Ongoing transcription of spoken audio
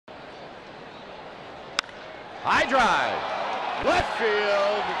High drive. Left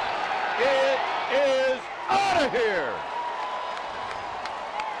field. It is out of here.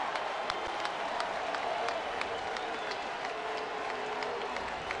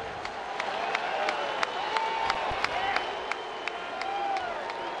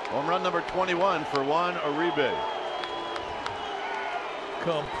 Home run number 21 for Juan Uribe.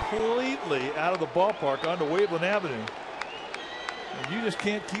 Completely out of the ballpark onto Waveland Avenue. And you just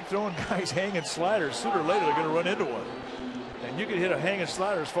can't keep throwing guys hanging sliders. Sooner or later they're going to run into one. And you can hit a hanging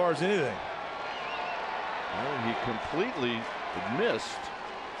slider as far as anything. Well, he completely missed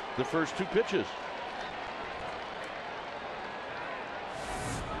the first two pitches.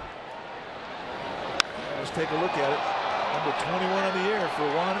 Let's take a look at it. Number 21 on the air for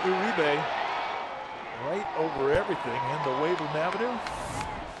Juan Uribe. Right over everything in the Waveland Avenue.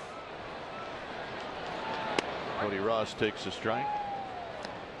 Cody Ross takes a strike.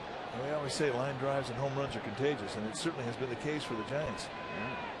 We always say line drives and home runs are contagious, and it certainly has been the case for the Giants.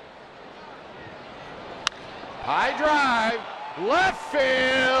 High drive, left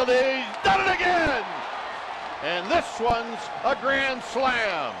field, he's done it again! And this one's a grand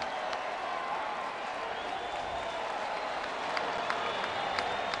slam.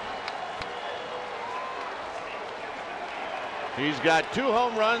 He's got 2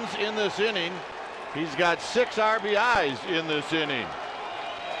 home runs in this inning. He's got 6 RBIs in this inning.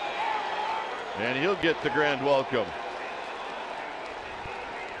 And he'll get the grand welcome.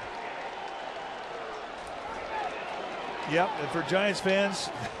 Yep, and for Giants fans,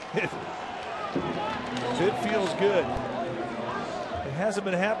 it feels good. It hasn't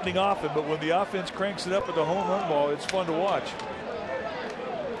been happening often, but when the offense cranks it up with the home run ball, it's fun to watch.